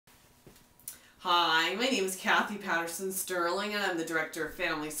Hi, my name is Cathy Patterson-Sterling and I'm the Director of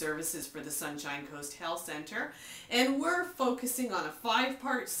Family Services for the Sunshine Coast Health Center. And we're focusing on a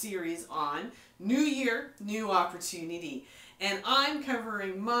 5-part series on New Year, New Opportunity. And I'm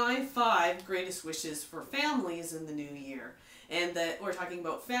covering my 5 greatest wishes for families in the new year. And that we're talking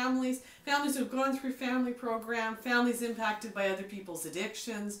about families who have gone through family program, families impacted by other people's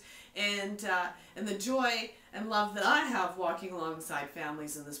addictions, and the joy and love that I have walking alongside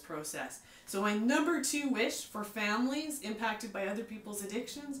families in this process. So my number 2 wish for families impacted by other people's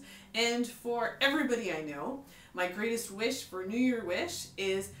addictions and for everybody I know, my greatest wish for New Year wish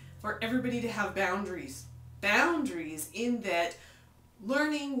is for everybody to have boundaries. Boundaries in that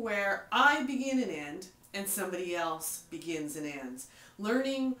learning where I begin and end and somebody else begins and ends.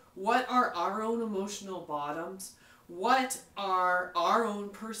 Learning what are our own emotional bottoms, what are our own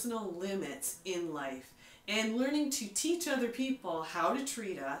personal limits in life, and learning to teach other people how to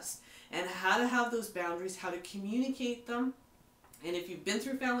treat us and how to have those boundaries, how to communicate them. And if you've been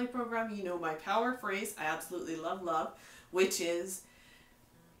through family program, you know my power phrase, I absolutely love, which is,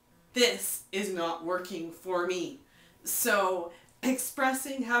 this is not working for me. So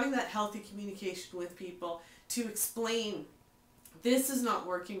expressing, having that healthy communication with people to explain, this is not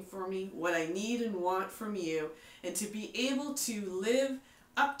working for me, what I need and want from you, and to be able to live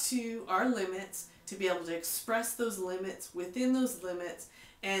up to our limits, to be able to express those limits within those limits,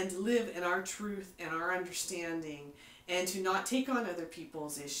 and live in our truth and our understanding, and to not take on other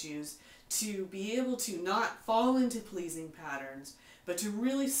people's issues, to be able to not fall into pleasing patterns, but to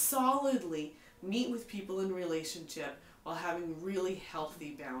really solidly meet with people in relationship while having really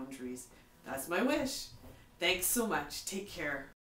healthy boundaries. That's my wish. Thanks so much. Take care.